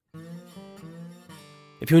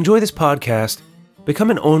If you enjoy this podcast,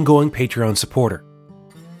 become an ongoing Patreon supporter.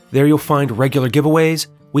 There you'll find regular giveaways,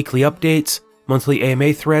 weekly updates, monthly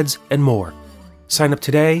AMA threads, and more. Sign up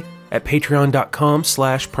today at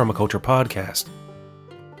patreon.com/permaculturepodcast.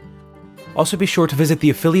 Also be sure to visit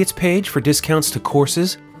the affiliates page for discounts to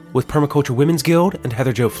courses with Permaculture Women's Guild and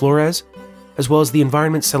Heather Jo Flores, as well as the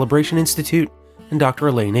Environment Celebration Institute and Dr.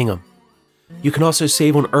 Elaine Ingham. You can also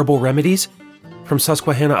save on herbal remedies from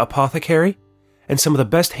Susquehanna Apothecary and some of the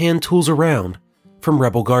best hand tools around from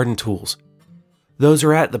Rebel Garden Tools. Those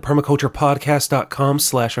are at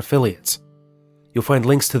thepermaculturepodcast.com/affiliates. You'll find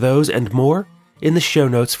links to those and more in the show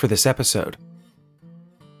notes for this episode.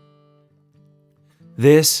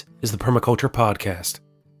 This is the Permaculture Podcast.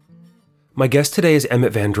 My guest today is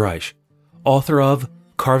Emmet van Driesche, author of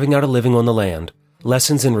Carving Out a Living on the Land,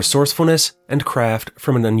 Lessons in Resourcefulness and Craft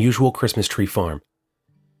from an Unusual Christmas Tree Farm.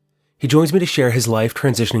 He joins me to share his life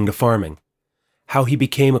transitioning to farming, how he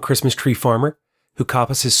became a Christmas tree farmer who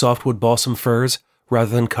coppices softwood balsam firs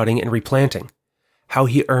rather than cutting and replanting, how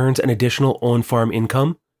he earns an additional on-farm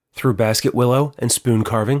income through basket willow and spoon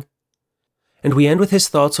carving, and we end with his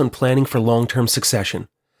thoughts on planning for long-term succession,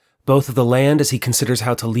 both of the land as he considers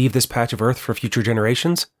how to leave this patch of earth for future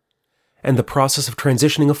generations, and the process of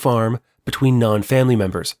transitioning a farm between non-family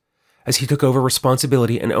members, as he took over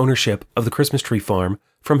responsibility and ownership of the Christmas tree farm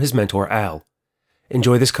from his mentor Al.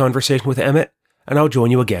 Enjoy this conversation with Emmet, and I'll join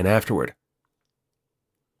you again afterward.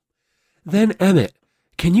 Then, Emmet,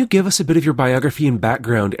 can you give us a bit of your biography and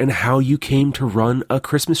background and how you came to run a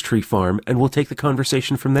Christmas tree farm, and we'll take the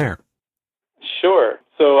conversation from there. Sure.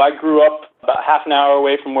 So I grew up about half an hour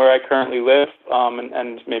away from where I currently live,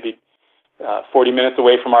 and maybe 40 minutes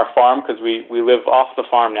away from our farm, because we live off the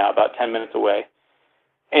farm now, about 10 minutes away.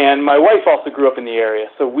 And my wife also grew up in the area.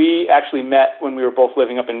 So we actually met when we were both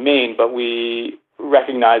living up in Maine, but we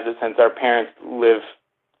recognized that since our parents live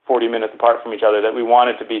 40 minutes apart from each other, that we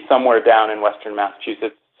wanted to be somewhere down in western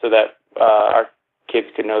Massachusetts so that our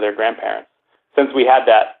kids could know their grandparents, since we had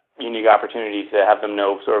that unique opportunity to have them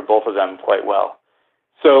know sort of both of them quite well.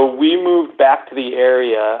 So we moved back to the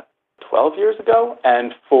area 12 years ago,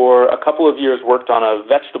 and for a couple of years worked on a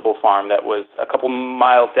vegetable farm that was a couple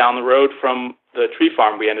miles down the road from the tree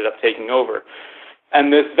farm we ended up taking over.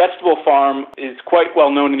 And this vegetable farm is quite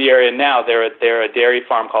well known in the area now. They're a dairy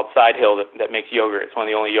farm called Side Hill that makes yogurt. It's one of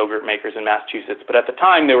the only yogurt makers in Massachusetts. But at the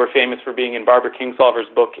time, they were famous for being in Barbara Kingsolver's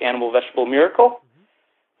book, Animal Vegetable Miracle.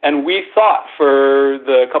 And we thought for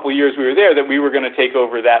the couple of years we were there that we were going to take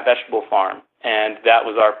over that vegetable farm. And that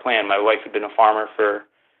was our plan. My wife had been a farmer for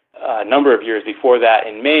a number of years before that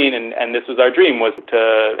in Maine, and this was our dream, was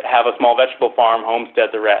to have a small vegetable farm,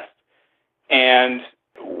 homestead the rest. And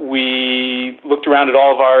we looked around at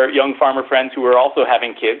all of our young farmer friends who were also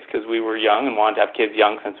having kids, because we were young and wanted to have kids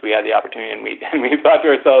young since we had the opportunity, and we thought to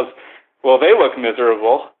ourselves, well, they look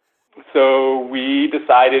miserable. So we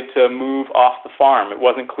decided to move off the farm. It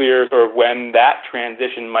wasn't clear sort of when that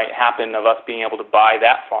transition might happen of us being able to buy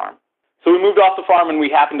that farm. So we moved off the farm, and we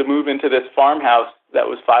happened to move into this farmhouse that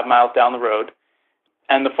was 5 miles down the road.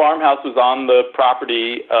 And the farmhouse was on the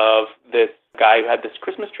property of this guy who had this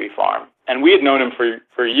Christmas tree farm. And we had known him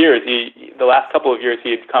for years. The last couple of years,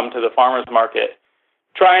 he had come to the farmer's market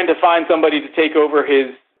trying to find somebody to take over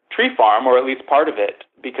his tree farm, or at least part of it,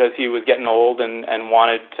 because he was getting old and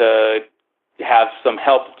wanted to have some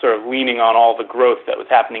help sort of leaning on all the growth that was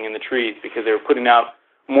happening in the trees, because they were putting out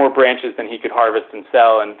more branches than he could harvest and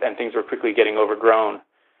sell, and things were quickly getting overgrown.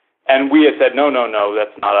 And we had said, no,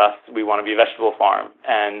 that's not us. We want to be a vegetable farm.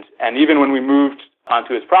 And even when we moved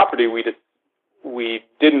onto his property, we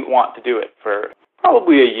didn't want to do it for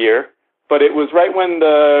probably a year, but it was right when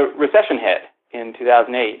the recession hit in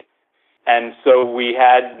 2008. And so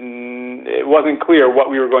it wasn't clear what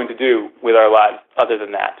we were going to do with our lives other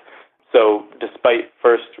than that. So despite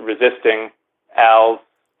first resisting Al's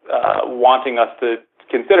wanting us to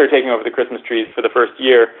consider taking over the Christmas trees for the first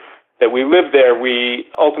year that we lived there, we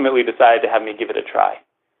ultimately decided to have me give it a try.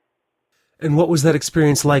 And what was that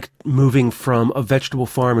experience like, moving from a vegetable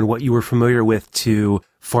farm and what you were familiar with to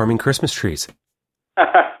farming Christmas trees?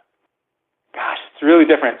 Gosh, it's really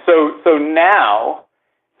different. So now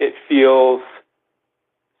it feels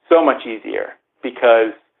so much easier,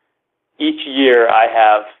 because each year I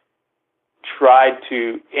have tried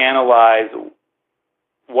to analyze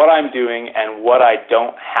what I'm doing and what I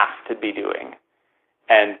don't have to be doing,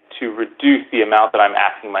 and to reduce the amount that I'm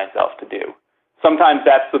asking myself to do. Sometimes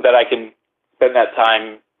that's so that I can spend that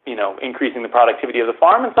time, increasing the productivity of the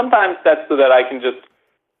farm, and sometimes that's so that I can just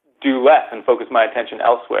do less and focus my attention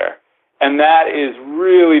elsewhere. And that is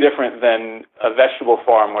really different than a vegetable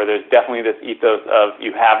farm where there's definitely this ethos of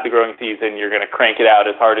you have the growing season, you're going to crank it out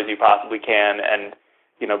as hard as you possibly can and,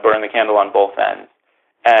 burn the candle on both ends.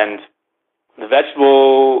 And the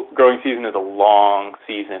vegetable growing season is a long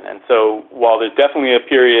season. And so while there's definitely a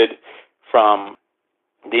period from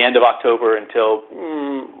the end of October until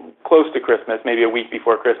close to Christmas, maybe a week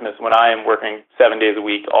before Christmas, when I am working 7 days a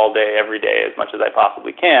week, all day, every day, as much as I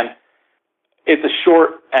possibly can, it's a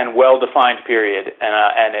short and well-defined period,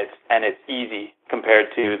 and it's easy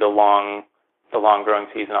compared to the long growing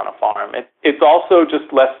season on a farm. It's also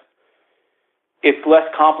just less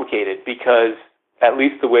complicated because at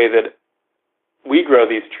least the way that we grow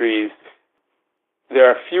these trees, there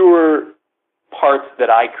are fewer parts that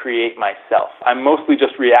I create myself. I'm mostly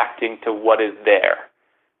just reacting to what is there.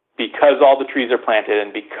 Because all the trees are planted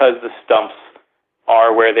and because the stumps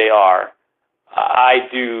are where they are, I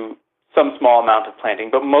do some small amount of planting,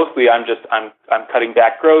 but mostly I'm cutting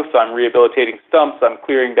back growth, I'm rehabilitating stumps, I'm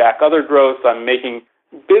clearing back other growth, I'm making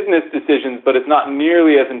business decisions, but it's not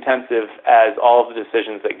nearly as intensive as all of the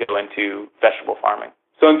decisions that go into vegetable farming.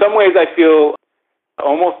 So in some ways I feel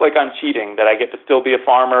almost like I'm cheating, that I get to still be a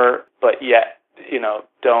farmer, but yet,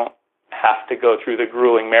 don't have to go through the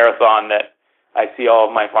grueling marathon that I see all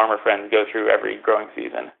of my farmer friends go through every growing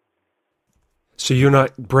season. So you're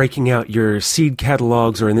not breaking out your seed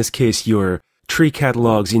catalogs, or in this case, your tree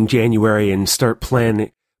catalogs in January and start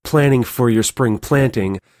planning for your spring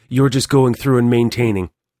planting. You're just going through and maintaining.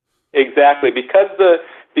 Exactly. Because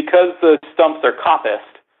the stumps are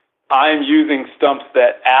coppiced, I'm using stumps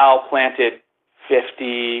that Al planted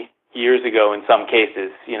 50 years ago in some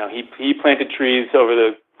cases. He planted trees over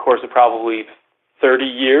the course of probably 30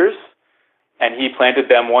 years, and he planted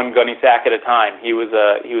them one gunny sack at a time. He was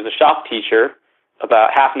a shop teacher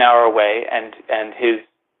about half an hour away, and his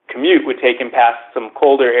commute would take him past some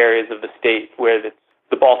colder areas of the state where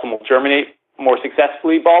the balsam will germinate more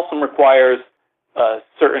successfully. Balsam requires a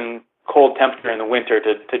certain cold temperature in the winter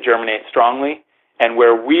to germinate strongly, and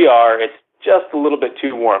where we are, it's just a little bit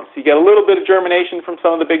too warm. So you get a little bit of germination from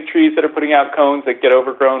some of the big trees that are putting out cones that get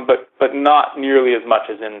overgrown, but not nearly as much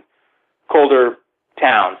as in colder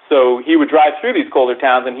towns. So he would drive through these colder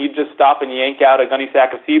towns, and he'd just stop and yank out a gunny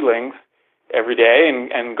sack of seedlings every day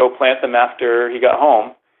and go plant them after he got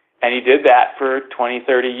home. And he did that for 20,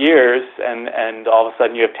 30 years, and all of a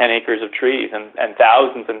sudden you have 10 acres of trees and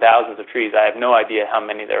thousands of trees. I have no idea how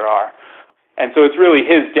many there are. And so it's really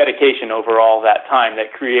his dedication over all that time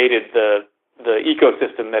that created the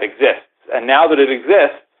ecosystem that exists. And now that it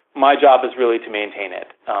exists, my job is really to maintain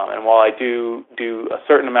it. And while I do a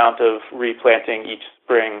certain amount of replanting each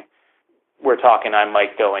spring, we're talking I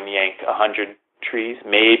might go and yank 100 trees,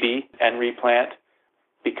 maybe, and replant,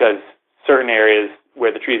 because certain areas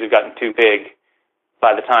where the trees have gotten too big,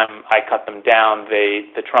 by the time I cut them down, the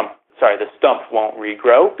stump won't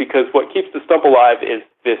regrow, because what keeps the stump alive is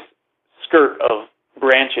this skirt of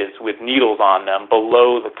branches with needles on them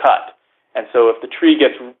below the cut. And so if the tree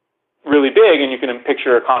gets really big, and you can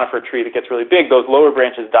picture a conifer tree that gets really big, those lower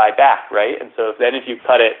branches die back, right? And so if you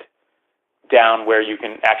cut it down where you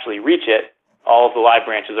can actually reach it, all of the live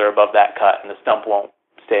branches are above that cut, and the stump won't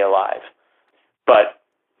stay alive. But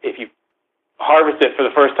if you harvest it for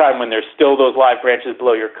the first time when there's still those live branches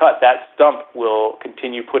below your cut, that stump will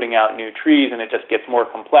continue putting out new trees, and it just gets more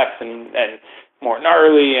complex and more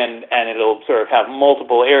gnarly, and it'll sort of have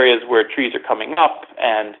multiple areas where trees are coming up,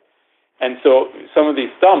 and so some of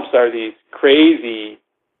these stumps are these crazy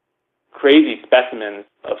specimens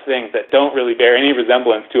of things that don't really bear any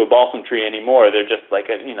resemblance to a balsam tree anymore. They're just like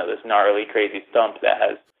this gnarly, crazy stump that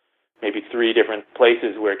has maybe 3 different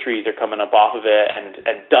places where trees are coming up off of it,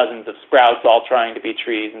 and dozens of sprouts all trying to be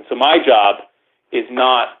trees. And so my job is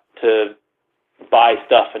not to buy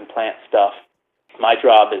stuff and plant stuff. My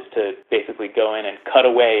job is to basically go in and cut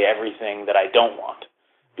away everything that I don't want,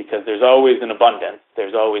 because there's always an abundance.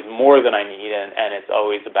 There's always more than I need, and it's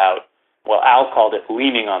always about, well, Al called it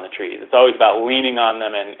leaning on the trees. It's always about leaning on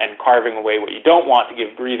them and carving away what you don't want to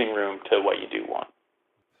give breathing room to what you do want.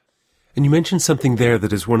 And you mentioned something there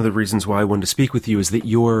that is one of the reasons why I wanted to speak with you, is that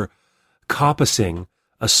you're coppicing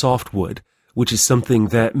a softwood, which is something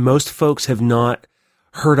that most folks have not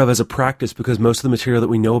heard of as a practice, because most of the material that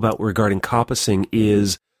we know about regarding coppicing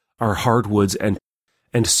is our hardwoods and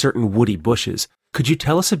certain woody bushes. Could you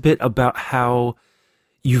tell us a bit about how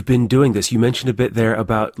you've been doing this? You mentioned a bit there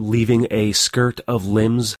about leaving a skirt of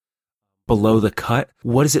limbs below the cut.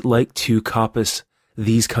 What is it like to coppice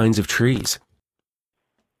these kinds of trees?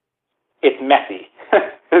 It's messy,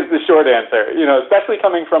 is the short answer. Especially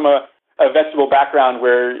coming from a a vegetable background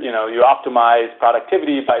where, you optimize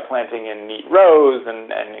productivity by planting in neat rows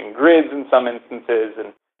and in grids in some instances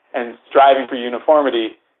and striving for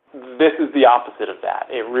uniformity. This is the opposite of that.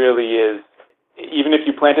 It really is. Even if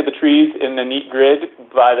you planted the trees in a neat grid,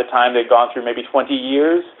 by the time they've gone through maybe 20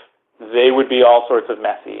 years, they would be all sorts of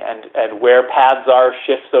messy. And where paths are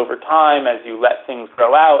shifts over time as you let things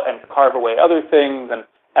grow out and carve away other things. And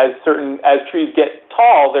as trees get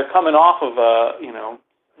tall, they're coming off of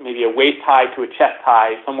maybe a waist high to a chest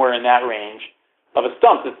high, somewhere in that range of a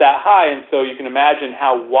stump that's that high. And so you can imagine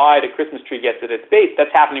how wide a Christmas tree gets at its base. That's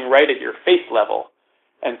happening right at your face level.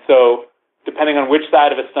 And so depending on which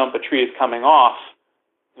side of a stump a tree is coming off,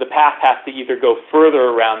 the path has to either go further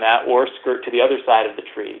around that or skirt to the other side of the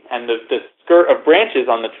tree. And the skirt of branches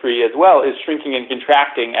on the tree as well is shrinking and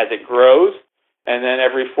contracting as it grows. And then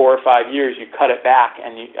every 4 or 5 years, you cut it back,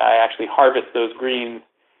 and I actually harvest those greens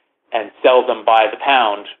and sell them by the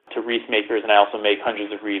pound to wreath makers, and I also make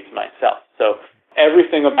hundreds of wreaths myself. So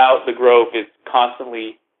everything about the grove is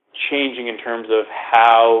constantly changing in terms of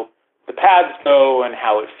how the paths go and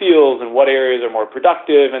how it feels and what areas are more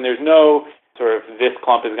productive. And there's no sort of this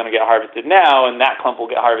clump is going to get harvested now and that clump will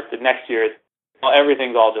get harvested next year.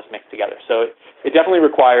 Everything's all just mixed together. So it definitely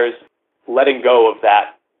requires letting go of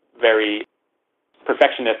that very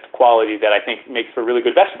perfectionist quality that I think makes for really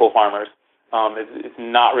good vegetable farmers. It's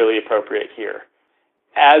not really appropriate here.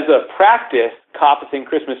 As a practice, coppicing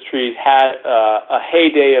Christmas trees had a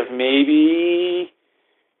heyday of maybe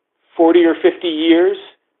 40 or 50 years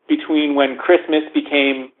between when Christmas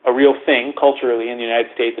became a real thing culturally in the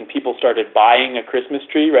United States and people started buying a Christmas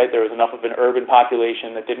tree, right? There was enough of an urban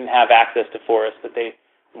population that didn't have access to forests that they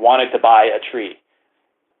wanted to buy a tree.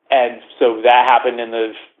 And so that happened in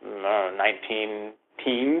the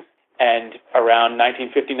 19-teens, and around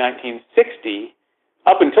 1950, 1960,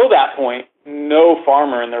 up until that point, no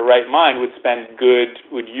farmer in their right mind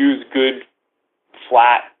would use good,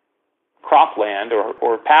 flat cropland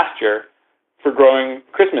or pasture for growing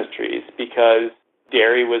Christmas trees, because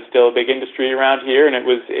dairy was still a big industry around here, and it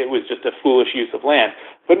was just a foolish use of land.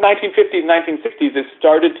 But in 1950s, 1960s, it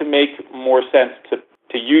started to make more sense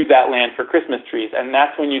to use that land for Christmas trees, and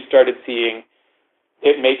that's when you started seeing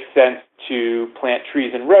it makes sense to plant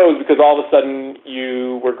trees in rows, because all of a sudden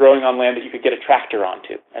you were growing on land that you could get a tractor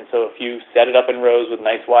onto. And so if you set it up in rows with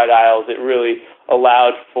nice wide aisles, it really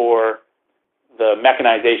allowed for the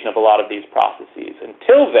mechanization of a lot of these processes.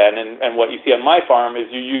 Until then, and what you see on my farm is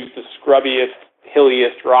you use the scrubbiest,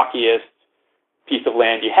 hilliest, rockiest piece of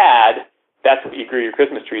land you had. That's what you grew your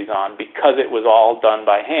Christmas trees on, because it was all done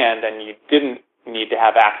by hand and you didn't need to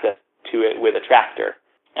have access to it with a tractor.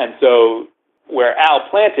 And so where Al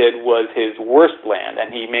planted was his worst land,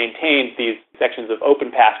 and he maintained these sections of open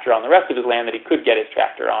pasture on the rest of his land that he could get his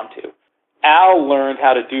tractor onto. Al learned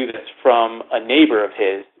how to do this from a neighbor of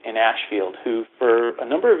his in Ashfield, who for a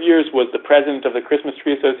number of years was the president of the Christmas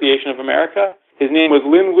Tree Association of America. His name was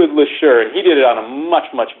Linwood LeSure, and he did it on a much,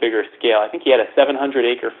 much bigger scale. I think he had a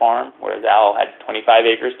 700-acre farm, whereas Al had 25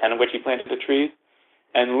 acres, 10 of which he planted the trees.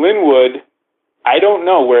 And Linwood, I don't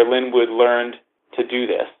know where Linwood learned to do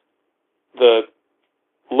this. The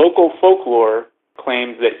local folklore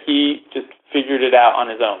claims that he just figured it out on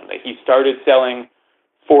his own, that he started selling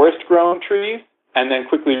forest-grown trees and then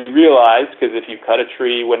quickly realized, because if you cut a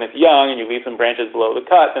tree when it's young and you leave some branches below the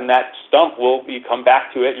cut, then that stump you come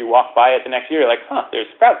back to it, you walk by it the next year, like, there's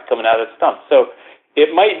sprouts coming out of the stump. So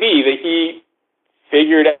it might be that he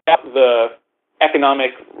figured out the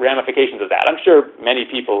economic ramifications of that. I'm sure many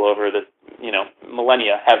people over the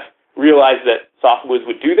millennia have realized that softwoods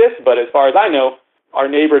would do this, but as far as I know, our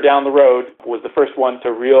neighbor down the road was the first one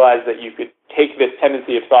to realize that you could take this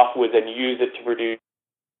tendency of softwoods and use it to produce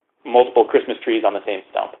multiple Christmas trees on the same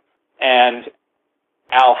stump. And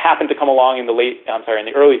Al happened to come along in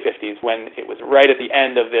the early 50s, when it was right at the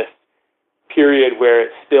end of this period where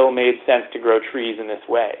it still made sense to grow trees in this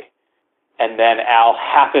way. And then Al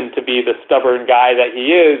happened to be the stubborn guy that he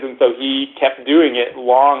is, and so he kept doing it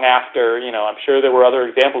long after, I'm sure there were other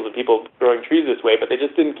examples of people growing trees this way, but they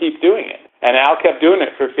just didn't keep doing it. And Al kept doing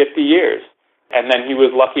it for 50 years. And then he was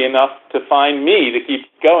lucky enough to find me to keep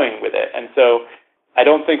going with it. And so I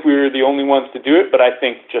don't think we were the only ones to do it, but I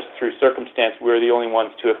think just through circumstance, we were the only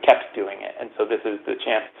ones to have kept doing it. And so this is the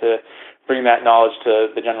chance to bring that knowledge to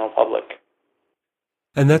the general public.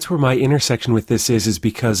 And that's where my intersection with this is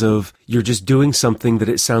because of you're just doing something that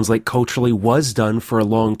it sounds like culturally was done for a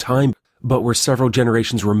long time, but we're several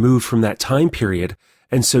generations removed from that time period,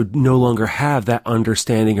 and so no longer have that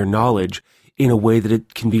understanding or knowledge in a way that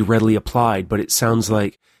it can be readily applied. But it sounds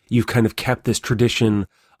like you've kind of kept this tradition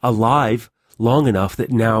alive long enough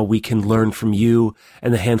that now we can learn from you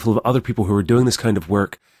and the handful of other people who are doing this kind of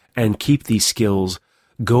work and keep these skills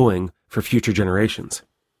going for future generations.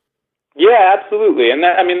 Yeah, absolutely. And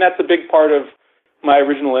that's a big part of my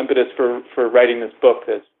original impetus for writing this book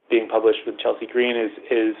that's being published with Chelsea Green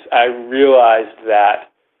is I realized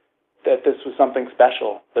that this was something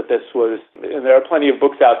special, that this was, there are plenty of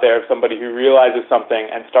books out there of somebody who realizes something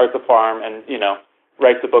and starts a farm and,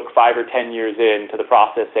 writes a book 5 or 10 years into the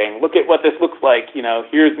process saying, look at what this looks like,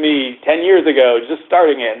 here's me 10 years ago just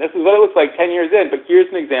starting it, and this is what it looks like 10 years in, but here's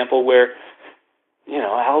an example where,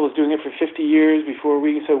 Al was doing it for 50 years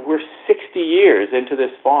so we're 60 years into this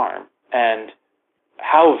farm, and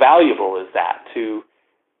how valuable is that to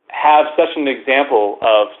have such an example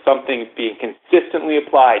of something being consistently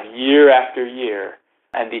applied year after year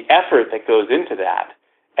and the effort that goes into that.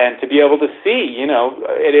 And to be able to see,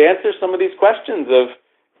 it answers some of these questions of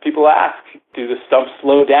people ask, do the stumps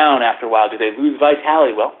slow down after a while? Do they lose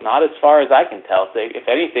vitality? Well, not as far as I can tell. If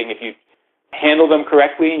anything, if you handle them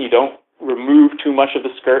correctly and you don't remove too much of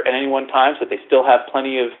the skirt at any one time so that they still have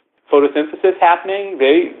plenty of photosynthesis happening,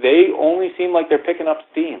 they only seem like they're picking up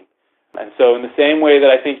steam. And so in the same way that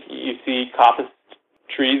I think you see coppice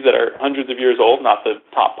trees that are hundreds of years old, not the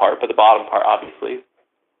top part, but the bottom part, obviously,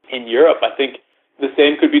 in Europe, I think the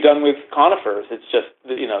same could be done with conifers. It's just,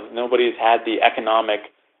 nobody's had the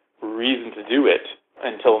economic reason to do it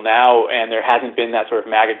until now, and there hasn't been that sort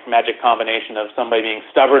of magic combination of somebody being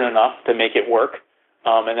stubborn enough to make it work,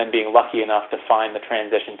 and then being lucky enough to find the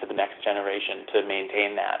transition to the next generation to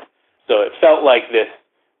maintain that. So it felt like this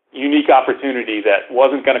unique opportunity that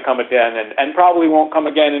wasn't going to come again and probably won't come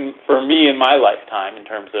again for me in my lifetime in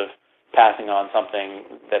terms of passing on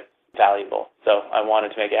something that's valuable. So I wanted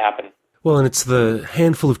to make it happen. Well, and it's the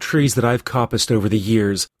handful of trees that I've coppiced over the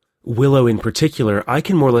years, willow in particular, I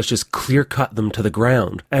can more or less just clear cut them to the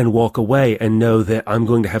ground and walk away and know that I'm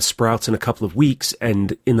going to have sprouts in a couple of weeks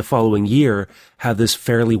and in the following year have this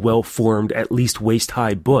fairly well-formed, at least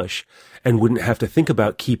waist-high bush, and wouldn't have to think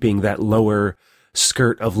about keeping that lower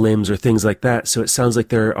skirt of limbs or things like that. So it sounds like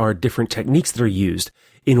there are different techniques that are used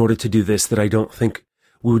in order to do this that I don't think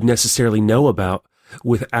we would necessarily know about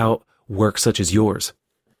without work such as yours.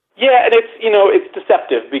 Yeah, and it's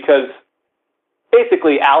deceptive because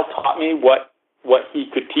basically Al taught me what he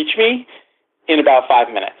could teach me in about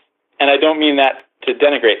 5 minutes. And I don't mean that to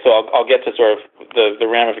denigrate, so I'll get to sort of the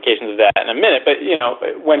ramifications of that in a minute. But,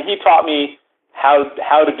 when he taught me how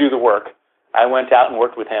to do the work, I went out and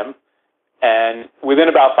worked with him. And within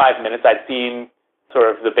about 5 minutes, I'd seen sort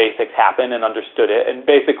of the basics happen and understood it. And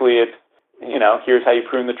basically it's, here's how you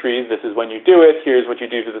prune the trees. This is when you do it. Here's what you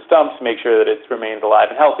do to the stumps. Make sure that it remains alive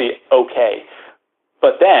and healthy. Okay.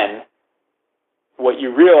 But then what you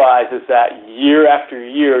realize is that year after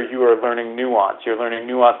year, you are learning nuance. You're learning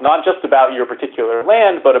nuance not just about your particular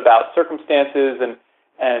land, but about circumstances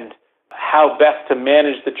and how best to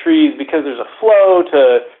manage the trees because there's a flow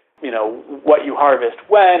to, what you harvest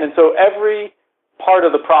when. And so every part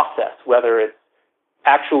of the process, whether it's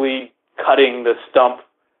actually cutting the stump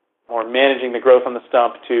or managing the growth on the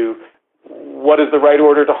stump to what is the right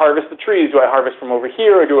order to harvest the trees? Do I harvest from over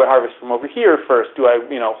here or do I harvest from over here first? Do I,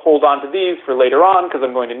 hold on to these for later on because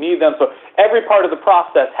I'm going to need them? So every part of the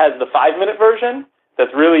process has the 5-minute version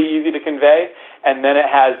that's really easy to convey, and then it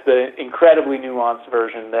has the incredibly nuanced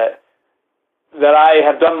version that I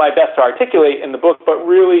have done my best to articulate in the book, but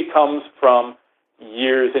really comes from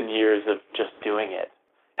years and years of just doing it.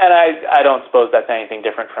 And I don't suppose that's anything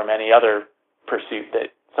different from any other pursuit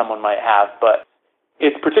that someone might have, but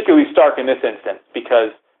it's particularly stark in this instance because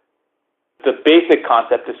the basic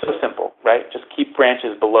concept is so simple, right? Just keep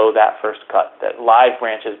branches below that first cut. That live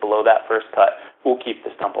branches below that first cut will keep the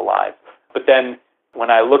stump alive. But then when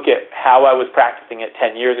I look at how I was practicing it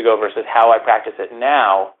 10 years ago versus how I practice it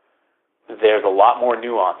now, there's a lot more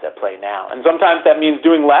nuance at play now. And sometimes that means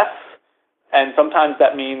doing less, and sometimes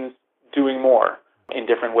that means doing more in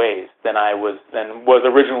different ways than was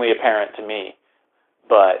originally apparent to me.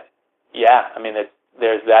 But yeah,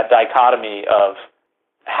 there's that dichotomy of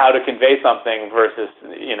how to convey something versus,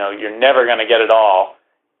 you're never going to get it all,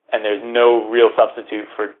 and there's no real substitute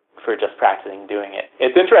for just practicing doing it.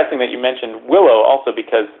 It's interesting that you mentioned willow also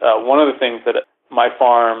because one of the things that my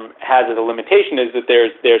farm has as a limitation is that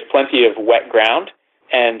there's plenty of wet ground,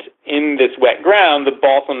 and in this wet ground, the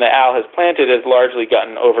balsam that Al has planted has largely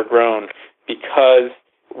gotten overgrown because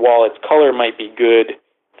while its color might be good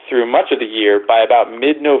through much of the year, by about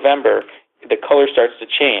mid-November, the color starts to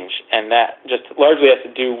change, and that just largely has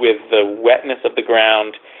to do with the wetness of the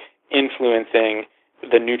ground influencing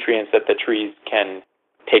the nutrients that the trees can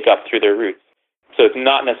take up through their roots. So it's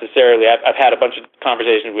not necessarily, I've had a bunch of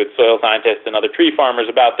conversations with soil scientists and other tree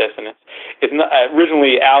farmers about this, and it's not,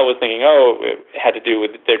 originally Al was thinking, it had to do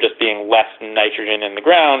with there just being less nitrogen in the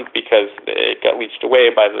ground because it got leached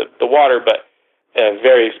away by the water, but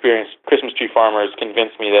very experienced Christmas tree farmers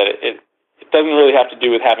convinced me that it doesn't really have to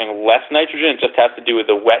do with having less nitrogen, it just has to do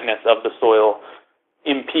with the wetness of the soil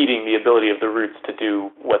impeding the ability of the roots to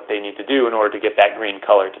do what they need to do in order to get that green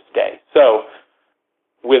color to stay. So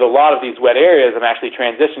with a lot of these wet areas, I'm actually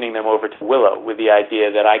transitioning them over to willow with the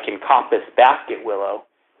idea that I can coppice basket willow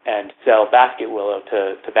and sell basket willow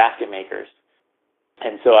to basket makers.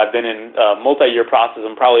 And so I've been in a multi-year process.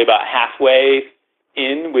 I'm probably about halfway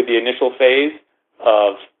in with the initial phase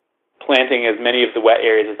of planting as many of the wet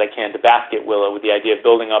areas as I can to basket willow with the idea of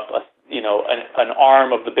building up an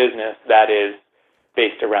arm of the business that is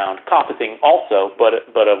based around coppicing also, but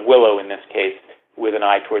of willow in this case, with an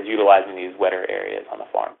eye towards utilizing these wetter areas on the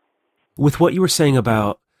farm. With what you were saying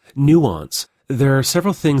about nuance, there are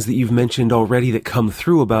several things that you've mentioned already that come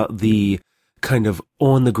through about the kind of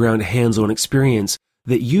on-the-ground, hands-on experience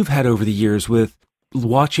that you've had over the years with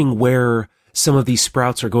watching where some of these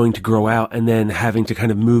sprouts are going to grow out and then having to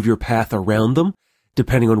kind of move your path around them,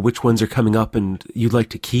 depending on which ones are coming up and you'd like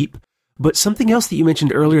to keep. But something else that you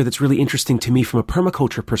mentioned earlier that's really interesting to me from a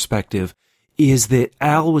permaculture perspective is that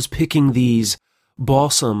Al was picking these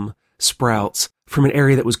balsam sprouts from an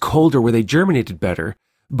area that was colder where they germinated better.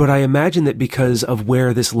 But I imagine that because of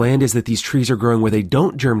where this land is that these trees are growing where they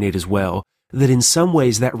don't germinate as well, that in some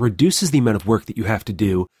ways that reduces the amount of work that you have to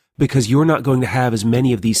do because you're not going to have as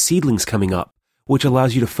many of these seedlings coming up, which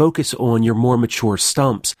allows you to focus on your more mature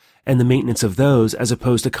stumps and the maintenance of those as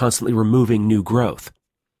opposed to constantly removing new growth.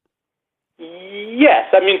 Yes.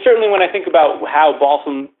 I mean, certainly when I think about how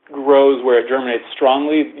balsam grows where it germinates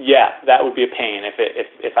strongly, that would be a pain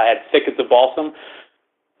if I had thickets of balsam.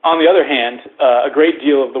 On the other hand, a great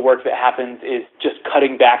deal of the work that happens is just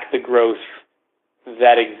cutting back the growth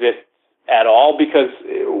that exists at all, because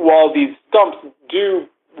while these stumps do,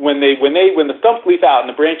 when the stumps leaf out and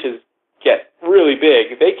the branches get really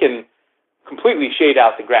big, they can completely shade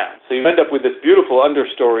out the ground. So you end up with this beautiful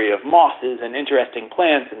understory of mosses and interesting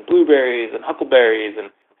plants and blueberries and huckleberries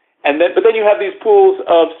but then you have these pools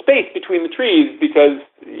of space between the trees because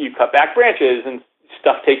you cut back branches and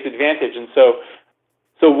stuff takes advantage. And so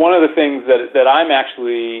one of the things that I'm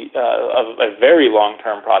actually of a very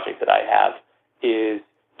long-term project that I have is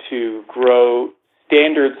to grow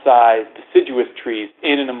standard-sized deciduous trees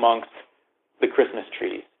in and amongst the Christmas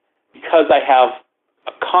trees. Because I have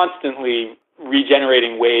a constantly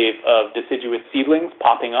regenerating wave of deciduous seedlings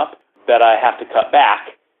popping up that I have to cut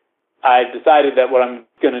back, I've decided that what I'm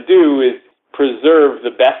going to do is preserve the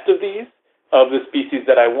best of these, of the species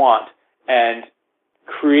that I want, and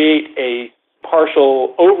create a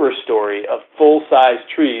partial overstory of full-size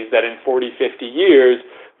trees that in 40, 50 years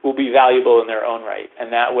will be valuable in their own right.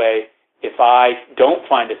 And that way, if I don't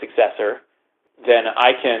find a successor, then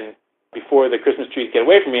I can, before the Christmas trees get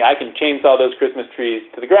away from me, I can chainsaw those Christmas trees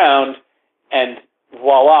to the ground, and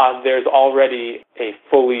voila, there's already a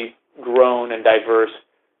fully grown and diverse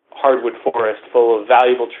hardwood forest full of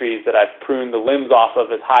valuable trees that I've pruned the limbs off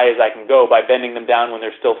of as high as I can go by bending them down when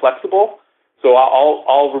they're still flexible. So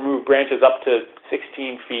I'll remove branches up to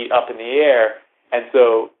 16 feet up in the air, and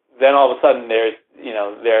so then all of a sudden there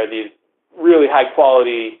are these really high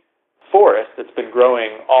quality forests that's been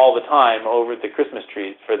growing all the time over the Christmas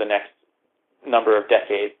trees for the next number of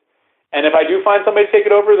decades. And if I do find somebody to take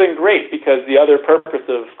it over, then great, because the other purpose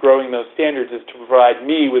of growing those standards is to provide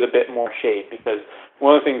me with a bit more shade, because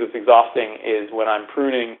one of the things that's exhausting is when I'm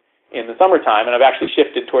pruning in the summertime, and I've actually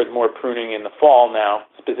shifted towards more pruning in the fall now,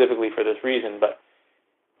 specifically for this reason, but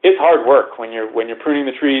it's hard work when you're pruning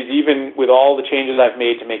the trees. Even with all the changes I've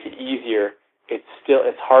made to make it easier,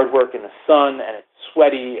 it's hard work in the sun, and it's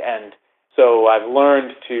sweaty, and so I've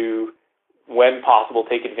learned to, when possible,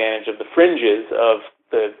 take advantage of the fringes of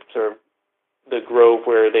the sort of the grove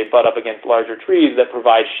where they butt up against larger trees that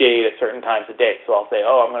provide shade at certain times of day. So I'll say,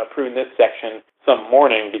 I'm going to prune this section some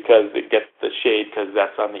morning because it gets the shade because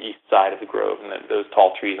that's on the east side of the grove, and then those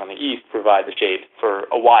tall trees on the east provide the shade for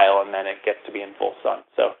a while, and then it gets to be in full sun.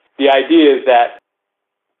 So the idea is that,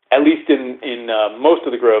 at least in most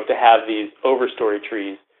of the grove, to have these overstory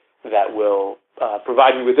trees that will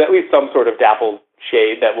provide me with at least some sort of dappled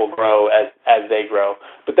shade that will grow as they grow.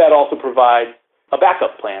 But that also provides a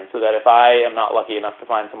backup plan so that if I am not lucky enough to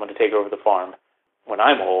find someone to take over the farm when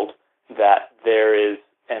I'm old, that there is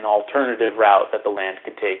an alternative route that the land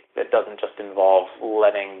could take that doesn't just involve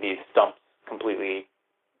letting these stumps completely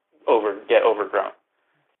get overgrown.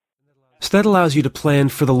 So that allows you to plan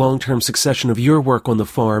for the long-term succession of your work on the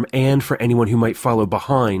farm and for anyone who might follow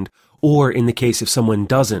behind, or in the case if someone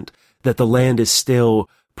doesn't, that the land is still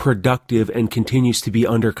productive and continues to be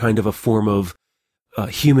under kind of a form of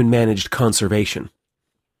human-managed conservation.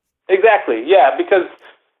 Exactly, yeah, because,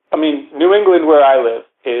 New England, where I live,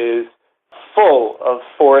 is full of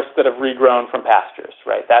forests that have regrown from pastures,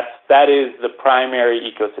 right? That is the primary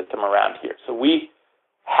ecosystem around here. So we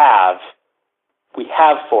have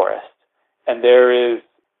forests, and there is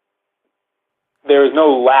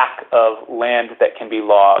no lack of land that can be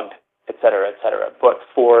logged, et cetera, et cetera. But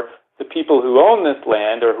for the people who own this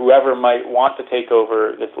land, or whoever might want to take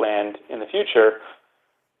over this land in the future,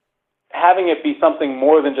 having it be something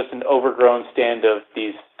more than just an overgrown stand of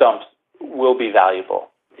these stumps will be valuable,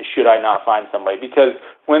 should I not find somebody. Because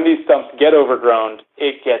when these stumps get overgrown,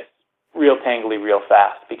 it gets real tangly real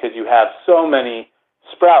fast, because you have so many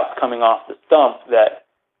sprouts coming off the stump that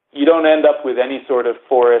you don't end up with any sort of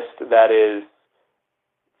forest that is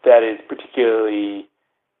particularly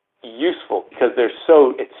useful, because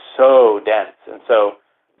it's so dense. And so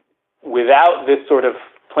without this sort of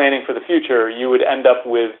planning for the future, you would end up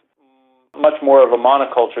with much more of a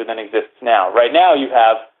monoculture than exists now. Right now you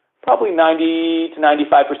have probably 90 to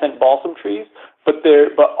 95% balsam trees, but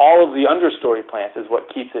all of the understory plants is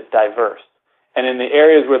what keeps it diverse. And in the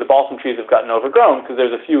areas where the balsam trees have gotten overgrown, because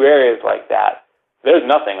there's a few areas like that, there's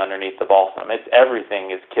nothing underneath the balsam.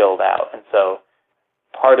 Everything is killed out. And so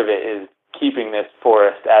part of it is keeping this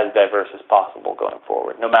forest as diverse as possible going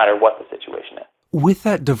forward, no matter what the situation is. With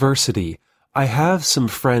that diversity, I have some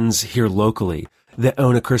friends here locally that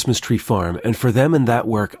own a Christmas tree farm, and for them in that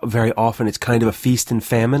work, very often it's kind of a feast and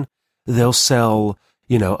famine. They'll sell,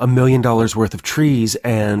 $1 million worth of trees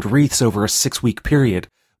and wreaths over a 6-week period,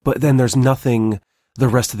 but then there's nothing the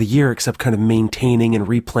rest of the year except kind of maintaining and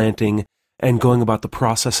replanting and going about the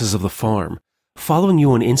processes of the farm. Following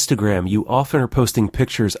you on Instagram, you often are posting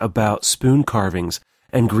pictures about spoon carvings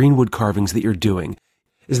and greenwood carvings that you're doing.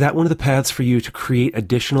 Is that one of the paths for you to create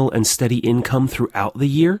additional and steady income throughout the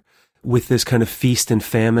year with this kind of feast and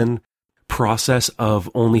famine process of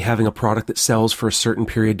only having a product that sells for a certain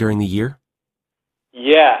period during the year?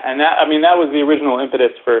 Yeah, and that was the original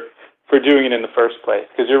impetus for doing it in the first place.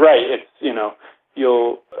 Because you're right, it's,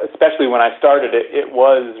 especially when I started it, it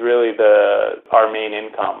was really our main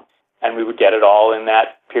income. And we would get it all in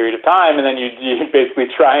that period of time, and then you basically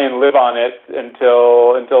try and live on it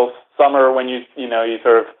until summer, when you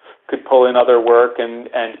sort of could pull in other work and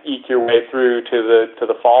eke your way through to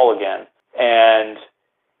the fall again. And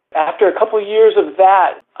after a couple of years of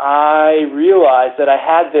that, I realized that I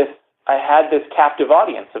had this captive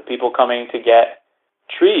audience of people coming to get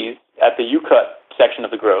trees at the U-cut section of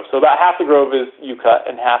the grove. So about half the grove is U-cut,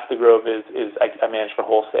 and half the grove is I manage for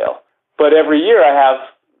wholesale. But every year I have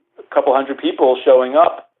a couple hundred people showing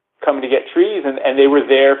up, coming to get trees, and they were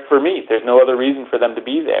there for me. There's no other reason for them to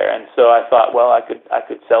be there. And so I thought, well, I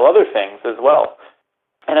could sell other things as well.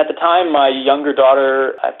 And at the time, my younger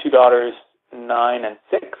daughter, I have two daughters, 9 and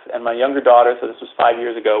 6, and my younger daughter, so this was 5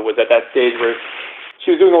 years ago, was at that stage where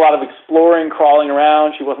she was doing a lot of exploring, crawling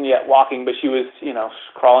around. She wasn't yet walking, but she was,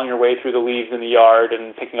 crawling her way through the leaves in the yard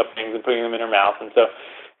and picking up things and putting them in her mouth. And so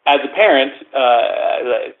as a parent,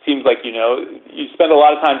 it seems like, you spend a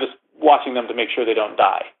lot of time just watching them to make sure they don't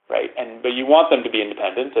die, right? But you want them to be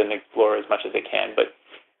independent and explore as much as they can. But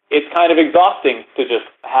it's kind of exhausting to just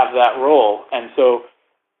have that role. And so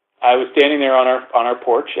I was standing there on our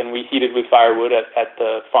porch, and we heated with firewood at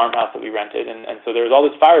the farmhouse that we rented. And so there was all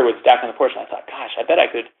this firewood stacked on the porch, and I thought, gosh, I bet I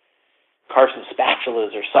could carve some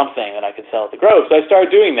spatulas or something that I could sell at the grove. So I started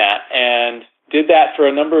doing that and did that for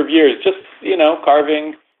a number of years, just,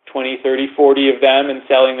 carving 20, 30, 40 of them and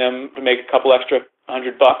selling them to make a couple extra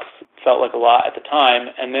 $100. Felt like a lot at the time.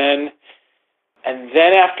 And then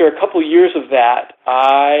after a couple years of that,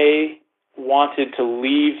 I wanted to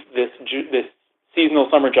leave this seasonal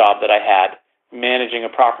summer job that I had managing a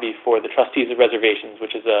property for the Trustees of Reservations,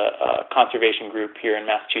 which is a conservation group here in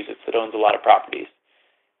Massachusetts that owns a lot of properties.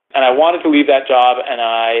 And I wanted to leave that job, and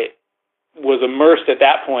I was immersed at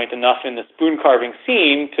that point enough in the spoon carving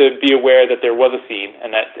scene to be aware that there was a scene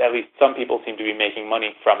and that at least some people seemed to be making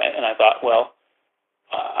money from it. And I thought, well,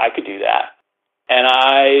 I could do that. And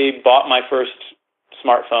I bought my first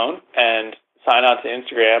smartphone and signed on to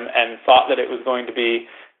Instagram and thought that it was going to be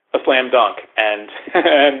a slam dunk and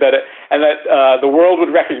that the world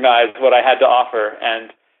would recognize what I had to offer.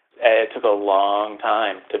 And it took a long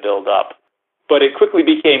time to build up. But it quickly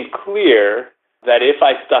became clear that if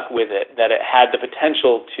I stuck with it, that it had the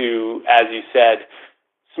potential to, as you said,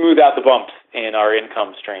 smooth out the bumps in our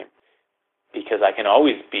income stream. because I can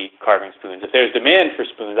always be carving spoons. If there's demand for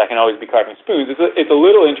spoons, I can always be carving spoons. It's a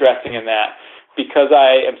little interesting in that because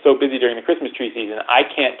I am so busy during the Christmas tree season, I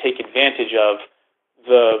can't take advantage of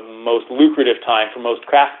the most lucrative time for most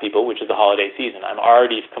craft people, which is the holiday season. I'm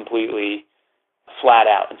already completely flat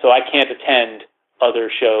out. And so I can't attend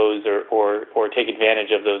other shows or take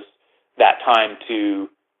advantage of that time to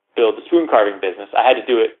build the spoon carving business. I had to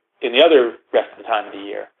do it in the other rest of the time of the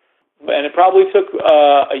year. And it probably took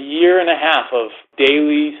a year and a half of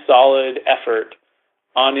daily solid effort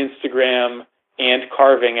on Instagram and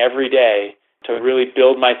carving every day to really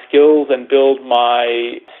build my skills and build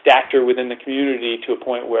my stature within the community to a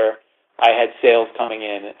point where I had sales coming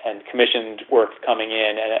in and commissioned work coming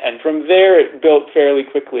in. And from there, it built fairly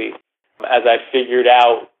quickly as I figured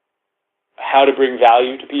out how to bring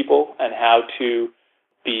value to people and how to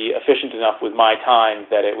be efficient enough with my time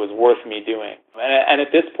that it was worth me doing. And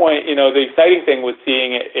at this point, the exciting thing was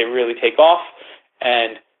seeing it really take off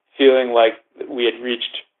and feeling like we had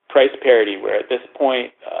reached price parity, where at this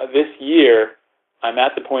point, this year, I'm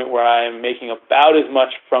at the point where I'm making about as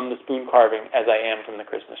much from the spoon carving as I am from the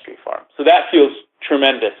Christmas tree farm. So that feels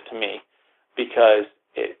tremendous to me because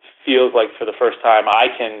it feels like for the first time I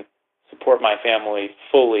can support my family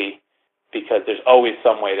fully because there's always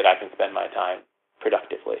some way that I can spend my time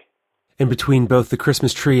productively. And between both the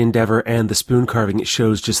Christmas tree endeavor and the spoon carving, it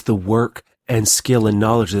shows just the work and skill and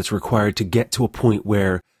knowledge that's required to get to a point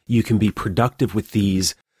where you can be productive with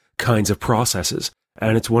these kinds of processes.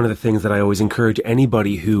 And it's one of the things that I always encourage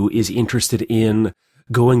anybody who is interested in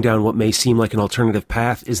going down what may seem like an alternative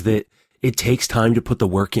path is that it takes time to put the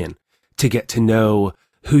work in, to get to know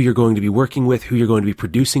who you're going to be working with, who you're going to be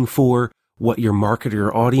producing for, what your market or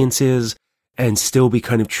your audience is, and still be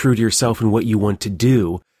kind of true to yourself and what you want to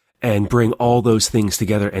do and bring all those things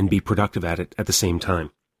together and be productive at it at the same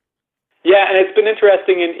time. Yeah, and it's been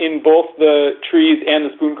interesting in both the trees and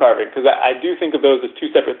the spoon carving because I do think of those as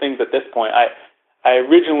two separate things at this point. I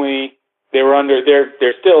originally,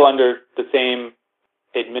 they're still under the same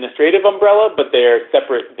administrative umbrella, but they're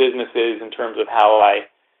separate businesses in terms of how I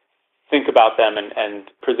think about them and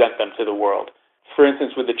present them to the world. For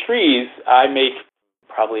instance, with the trees, I make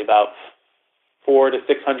probably about 400 to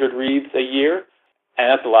 600 wreaths a year,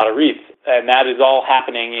 and that's a lot of wreaths. And that is all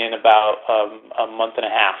happening in about a month and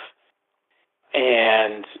a half.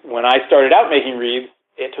 And when I started out making wreaths,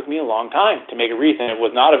 it took me a long time to make a wreath, and it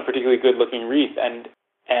was not a particularly good-looking wreath. And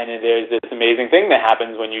there's this amazing thing that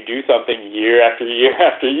happens when you do something year after year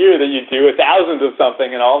after year, that you do thousands of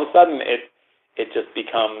something, and all of a sudden it just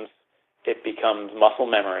becomes muscle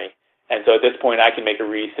memory. And so at this point, I can make a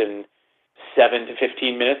wreath in 7 to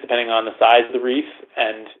 15 minutes, depending on the size of the wreath,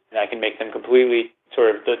 and I can make them completely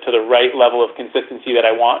sort of to the right level of consistency that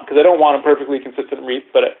I want, because I don't want a perfectly consistent wreath,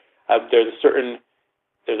 but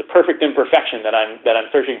there's a perfect imperfection that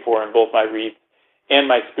I'm searching for in both my wreaths and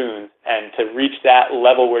my spoons, and to reach that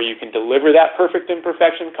level where you can deliver that perfect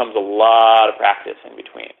imperfection comes a lot of practice in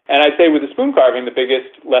between. And I'd say with the spoon carving, the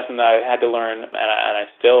biggest lesson that I had to learn, and I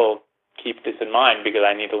still keep this in mind because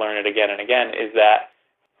I need to learn it again and again, is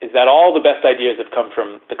that all the best ideas have come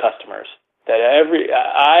from the customers. That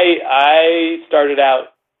I started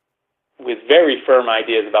out with very firm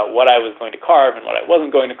ideas about what I was going to carve and what I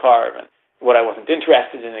wasn't going to carve and what I wasn't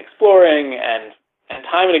interested in exploring, and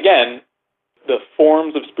time and again, the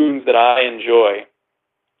forms of spoons that I enjoy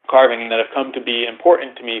carving and that have come to be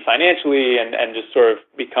important to me financially and just sort of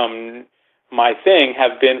become my thing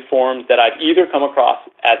have been forms that I've either come across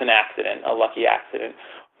as an accident, a lucky accident,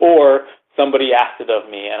 or somebody asked it of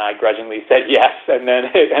me and I grudgingly said yes, and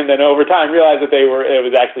then over time realized that it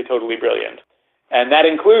was actually totally brilliant. And that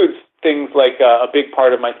includes things like a big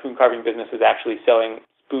part of my spoon carving business is actually selling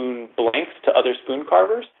spoon blanks to other spoon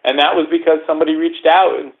carvers. And that was because somebody reached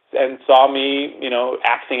out and saw me,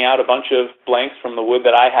 axing out a bunch of blanks from the wood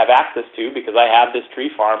that I have access to because I have this tree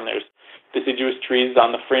farm. There's deciduous trees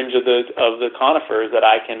on the fringe of the conifers that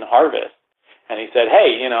I can harvest. And he said,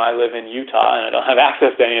 hey, I live in Utah and I don't have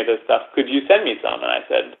access to any of this stuff. Could you send me some? And I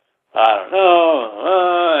said, I don't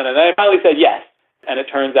know. And then I finally said yes. And it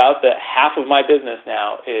turns out that half of my business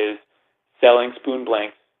now is selling spoon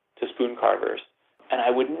blanks to spoon carvers. And I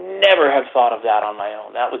would never have thought of that on my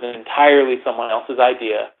own. That was entirely someone else's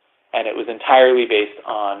idea, and it was entirely based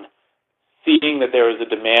on seeing that there was a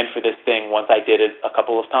demand for this thing once I did it a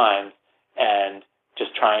couple of times and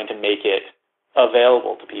just trying to make it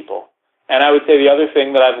available to people. And I would say the other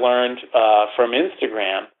thing that I've learned from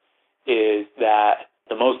Instagram is that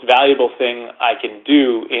the most valuable thing I can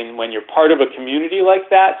do when you're part of a community like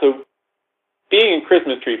that, so being a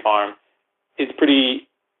Christmas tree farm is pretty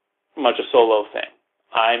much a solo thing.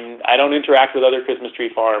 I don't interact with other Christmas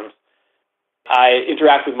tree farms I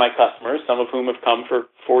interact with my customers, some of whom have come for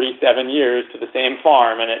 47 years to the same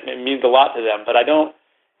farm, and it means a lot to them. But I don't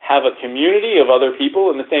have a community of other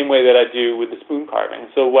people in the same way that I do with the spoon carving.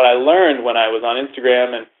 So what I learned when I was on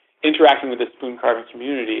Instagram and interacting with the spoon carving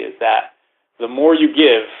community is that the more you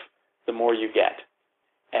give, the more you get.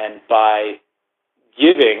 And by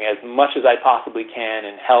giving as much as I possibly can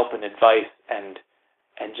in help and advice and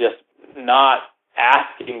just not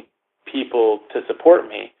asking people to support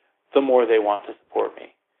me, the more they want to support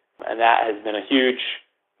me. And that has been a huge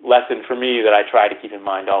lesson for me that I try to keep in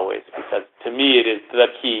mind always, because to me it is the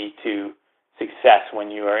key to success.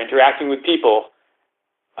 When you are interacting with people,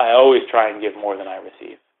 I always try and give more than I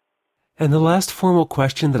receive. And the last formal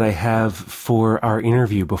question that I have for our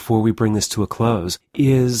interview before we bring this to a close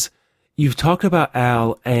is, you've talked about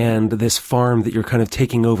Al and this farm that you're kind of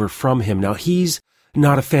taking over from him. Now, he's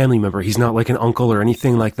not a family member. He's not like an uncle or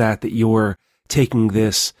anything like that you're taking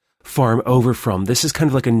this farm over from. This is kind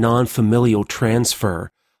of like a non-familial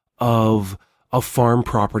transfer of a farm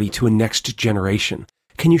property to a next generation.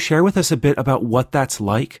 Can you share with us a bit about what that's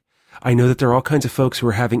like? I know that there are all kinds of folks who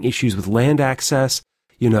are having issues with land access,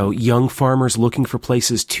 young farmers looking for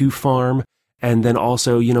places to farm, and then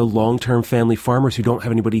also, long-term family farmers who don't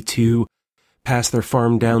have anybody to pass their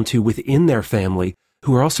farm down to within their family,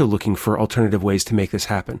 who are also looking for alternative ways to make this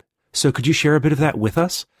happen. So could you share a bit of that with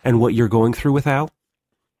us and what you're going through with Al?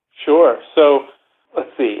 Sure. So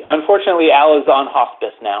let's see. Unfortunately, Al is on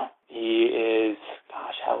hospice now. He is,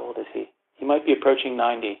 how old is he? He might be approaching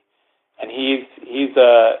 90, and he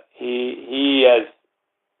has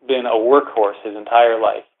been a workhorse his entire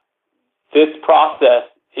life. This process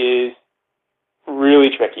is really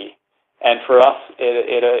tricky, and for us,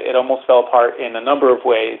 it almost fell apart in a number of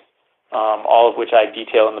ways, all of which I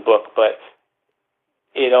detail in the book. But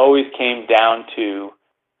it always came down to,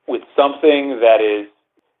 with something that is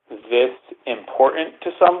this important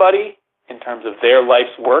to somebody in terms of their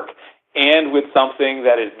life's work, and with something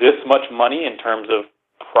that is this much money in terms of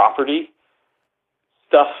property,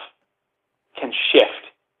 stuff can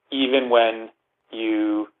shift even when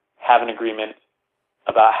you have an agreement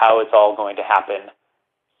about how it's all going to happen.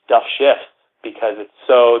 Stuff shifts because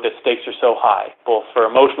the stakes are so high, both for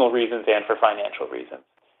emotional reasons and for financial reasons.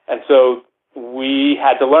 And so we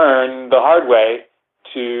had to learn the hard way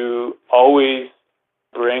to always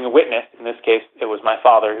bring a witness. In this case, it was my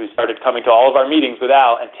father, who started coming to all of our meetings with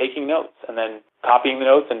Al and taking notes and then copying the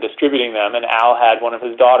notes and distributing them. And Al had one of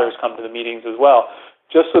his daughters come to the meetings as well,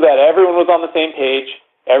 just so that everyone was on the same page,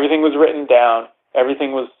 everything was written down,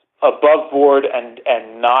 everything was above board and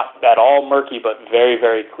not at all murky, but very,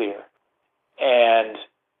 very clear. And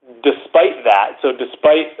despite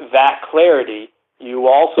that clarity, you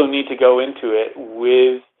also need to go into it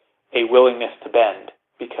with a willingness to bend,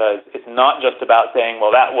 because it's not just about saying,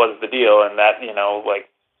 well, that was the deal and that, like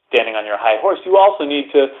standing on your high horse. You also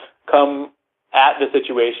need to come at the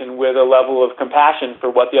situation with a level of compassion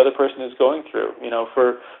for what the other person is going through.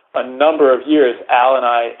 For a number of years, Al and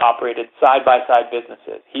I operated side-by-side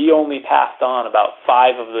businesses. He only passed on about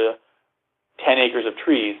 5 of the 10 acres of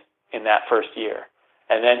trees in that first year.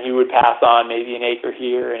 And then he would pass on maybe an acre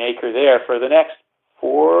here, an acre there for the next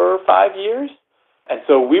 4 or 5 years. And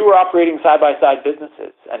so we were operating side-by-side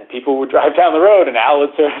businesses, and people would drive down the road, and Al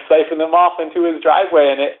would sort of siphon them off into his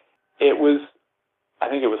driveway, and I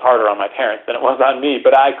think it was harder on my parents than it was on me,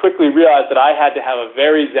 but I quickly realized that I had to have a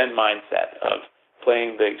very Zen mindset of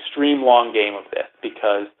playing the extreme long game of this,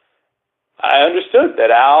 because I understood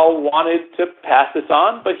that Al wanted to pass this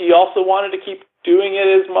on, but he also wanted to keep doing it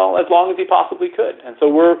as long as he possibly could. And so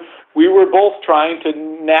we were both trying to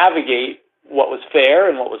navigate what was fair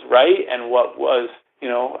and what was right and what was,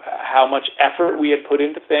 how much effort we had put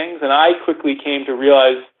into things. And I quickly came to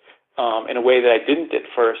realize, in a way that I didn't at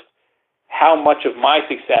first, how much of my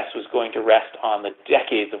success was going to rest on the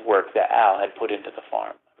decades of work that Al had put into the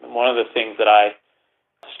farm. And one of the things that I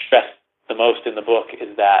stress the most in the book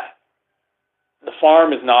is that the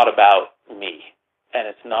farm is not about me, and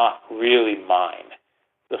it's not really mine.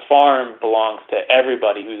 The farm belongs to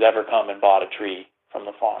everybody who's ever come and bought a tree from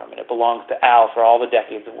the farm, and it belongs to Al for all the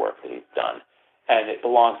decades of work that he's done. And it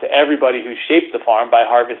belongs to everybody who shaped the farm by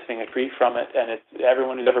harvesting a tree from it, and it's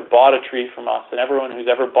everyone who's ever bought a tree from us and everyone who's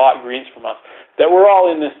ever bought greens from us, that we're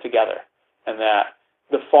all in this together, and that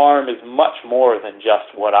the farm is much more than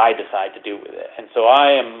just what I decide to do with it. And so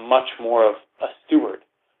I am much more of a steward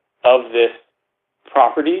of this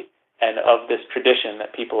property and of this tradition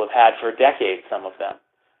that people have had for decades, some of them.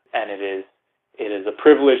 And it is a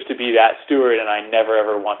privilege to be that steward, and I never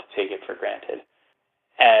ever want to take it for granted.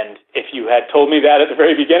 And if you had told me that at the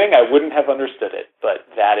very beginning, I wouldn't have understood it, but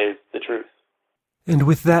that is the truth. And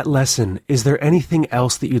with that lesson, is there anything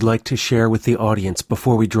else that you'd like to share with the audience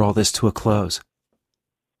before we draw this to a close?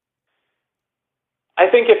 I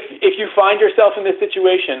think if you find yourself in this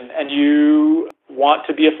situation and you want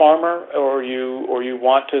to be a farmer or you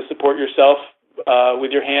want to support yourself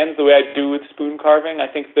with your hands the way I do with spoon carving, I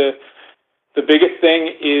think the biggest thing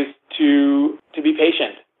is to be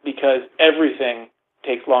patient, because everything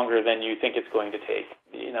takes longer than you think it's going to take.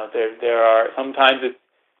 You know, there are sometimes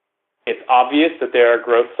it's obvious that there are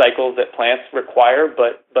growth cycles that plants require,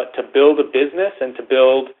 but to build a business and to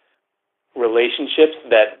build relationships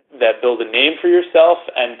that build a name for yourself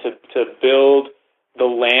and to build the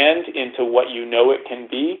land into what you know it can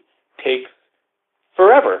be takes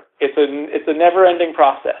forever. It's a never-ending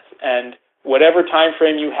process, and whatever time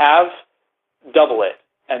frame you have, double it,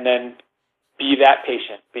 and then be that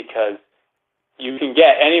patient, because you can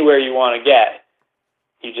get anywhere you want to get.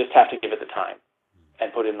 You just have to give it the time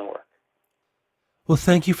and put in the work. Well,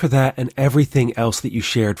 thank you for that and everything else that you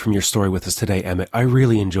shared from your story with us today, Emmet. I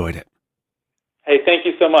really enjoyed it. Hey, thank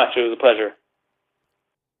you so much. It was a pleasure.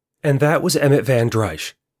 And that was Emmet Van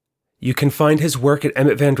Driesche. You can find his work at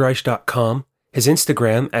emmetvandriesche.com, his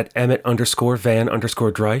Instagram at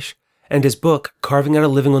Emmet_Van_Driesche, and his book, Carving Out a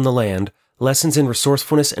Living on the Land, Lessons in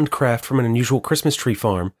Resourcefulness and Craft from an Unusual Christmas Tree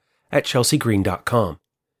Farm, at chelseagreen.com.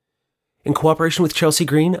 In cooperation with Chelsea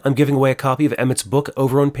Green, I'm giving away a copy of Emmet's book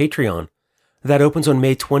over on Patreon. That opens on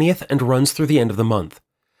May 20th and runs through the end of the month.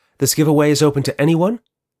 This giveaway is open to anyone.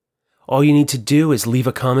 All you need to do is leave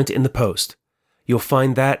a comment in the post. You'll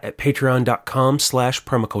find that at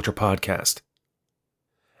patreon.com/permaculturepodcast.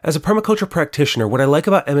 As a permaculture practitioner, what I like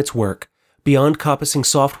about Emmet's work, beyond coppicing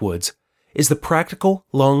softwoods, is the practical,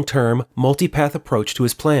 long-term, multi-path approach to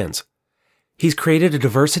his plans. He's created a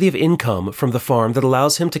diversity of income from the farm that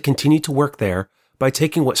allows him to continue to work there by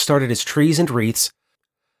taking what started as trees and wreaths,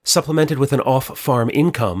 supplemented with an off-farm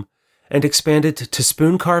income, and expanded to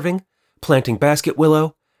spoon carving, planting basket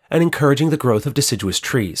willow, and encouraging the growth of deciduous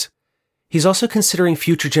trees. He's also considering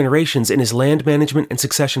future generations in his land management and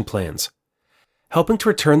succession plans. Helping to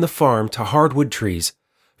return the farm to hardwood trees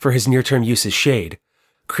for his near-term use as shade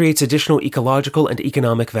creates additional ecological and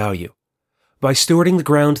economic value. By stewarding the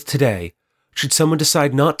ground today, should someone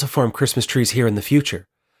decide not to farm Christmas trees here in the future,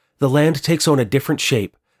 the land takes on a different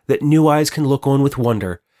shape that new eyes can look on with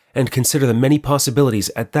wonder and consider the many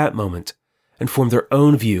possibilities at that moment and form their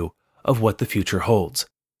own view of what the future holds.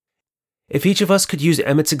 If each of us could use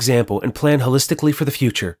Emmet's example and plan holistically for the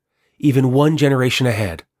future, even one generation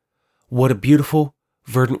ahead, what a beautiful,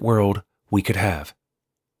 verdant world we could have.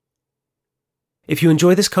 If you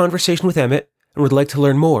enjoy this conversation with Emmet and would like to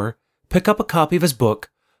learn more, pick up a copy of his book,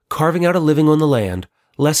 Carving Out a Living on the Land,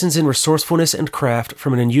 Lessons in Resourcefulness and Craft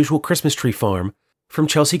from an Unusual Christmas Tree Farm, from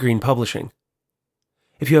Chelsea Green Publishing.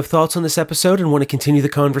 If you have thoughts on this episode and want to continue the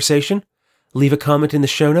conversation, leave a comment in the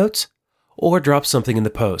show notes or drop something in the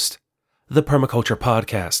post. The Permaculture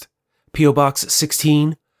Podcast, P.O. Box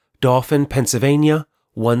 16, Dauphin, Pennsylvania,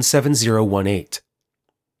 17018.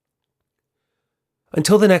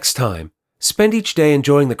 Until the next time, spend each day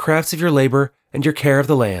enjoying the crafts of your labor and your care of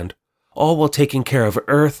the land, all while taking care of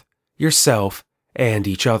Earth, yourself, and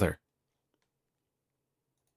each other.